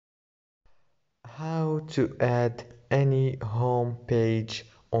to add any home page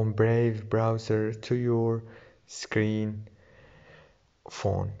on Brave browser to your screen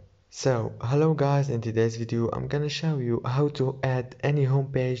phone. So hello guys, in today's video I'm gonna show you how to add any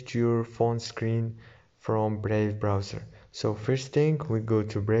home page to your phone screen from Brave browser. So first thing, we go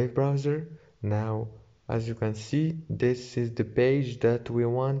to Brave browser. Now as you can see, this is the page that we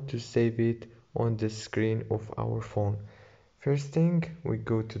want to save it on the screen of our phone. First thing, we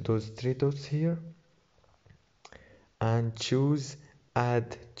go to those three dots here and choose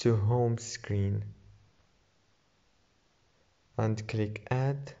add to home screen and click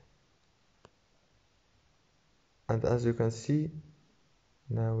add. And as you can see,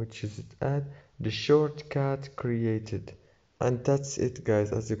 now we choose add the shortcut created, and that's it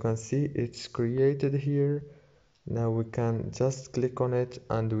guys. As you can see, it's created here. Now we can just click on it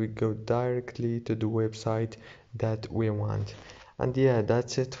and we go directly to the website that we want. And yeah,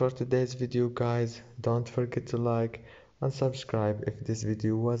 that's it for today's video guys. Don't forget to like and subscribe if this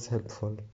video was helpful.